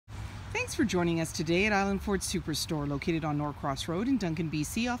Thanks for joining us today at Island Ford Superstore, located on Norcross Road in Duncan,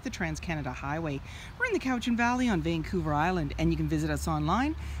 BC, off the Trans-Canada Highway. We're in the Cowichan Valley on Vancouver Island, and you can visit us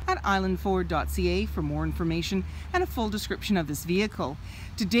online at islandford.ca for more information and a full description of this vehicle.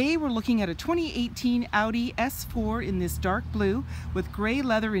 Today we're looking at a 2018 Audi S4 in this dark blue with gray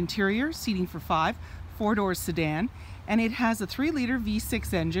leather interior, seating for 5, 4-door sedan, and it has a 3-liter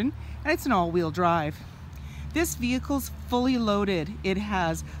V6 engine, and it's an all-wheel drive. This vehicle's fully loaded. It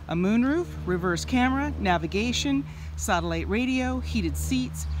has a moonroof, reverse camera, navigation, satellite radio, heated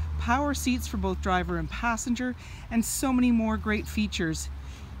seats, power seats for both driver and passenger, and so many more great features.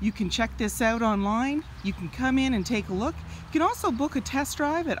 You can check this out online. You can come in and take a look. You can also book a test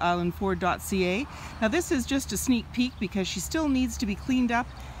drive at islandford.ca. Now this is just a sneak peek because she still needs to be cleaned up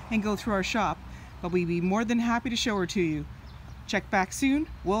and go through our shop, but we'd be more than happy to show her to you. Check back soon.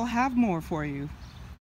 We'll have more for you.